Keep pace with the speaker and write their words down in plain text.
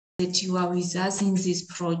that you are with us in this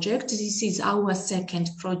project. This is our second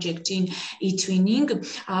project in e-twinning.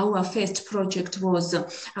 Our first project was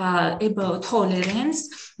about tolerance.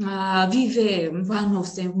 We were one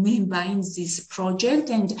of the members in this project,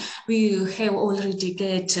 and we have already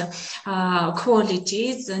get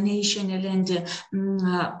qualities, national and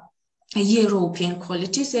European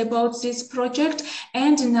qualities about this project.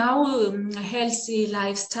 And now healthy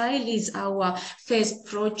lifestyle is our first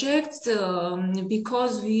project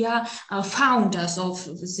because we are founders of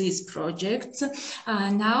this project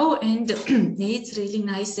now, and it's really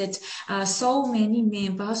nice that so many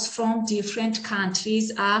members from different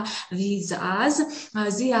countries are with us.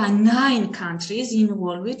 There are 9 countries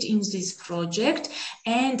involved in this project,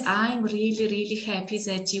 and I'm really happy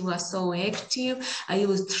that you are so active. I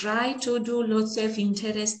will try to do lots of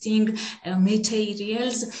interesting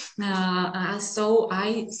materials. So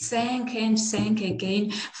I thank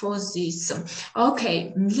again for this.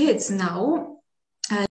 Okay, let's now